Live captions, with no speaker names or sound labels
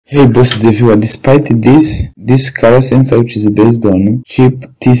Hey boss the viewer, despite this color sensor which is based on chip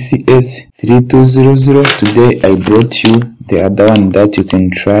TCS34725, today I brought you the other one that you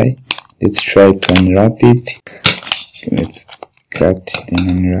can try. Let's try to unwrap it. Okay, let's cut then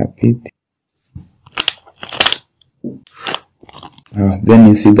unwrap it. Then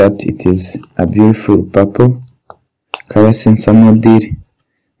you see that it is a beautiful purple color sensor model,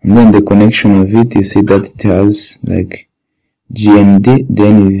 and then the connection of it, you see that it has like GND,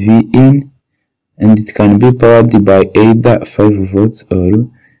 then V in, and it can be powered by either 5 volts or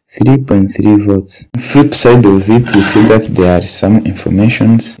 3.3 volts. Flip side of it, you see that there are some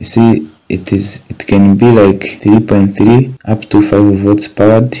informations. You see it can be like 3.3 up to 5 volts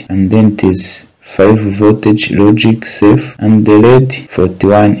powered, and then it is 5 voltage logic safe, and the LED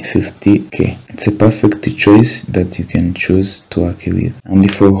 4150K. It's a perfect choice that you can choose to work with.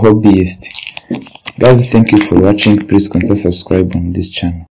 And for hobbyists, guys, thank you for watching. Please consider subscribe on this channel.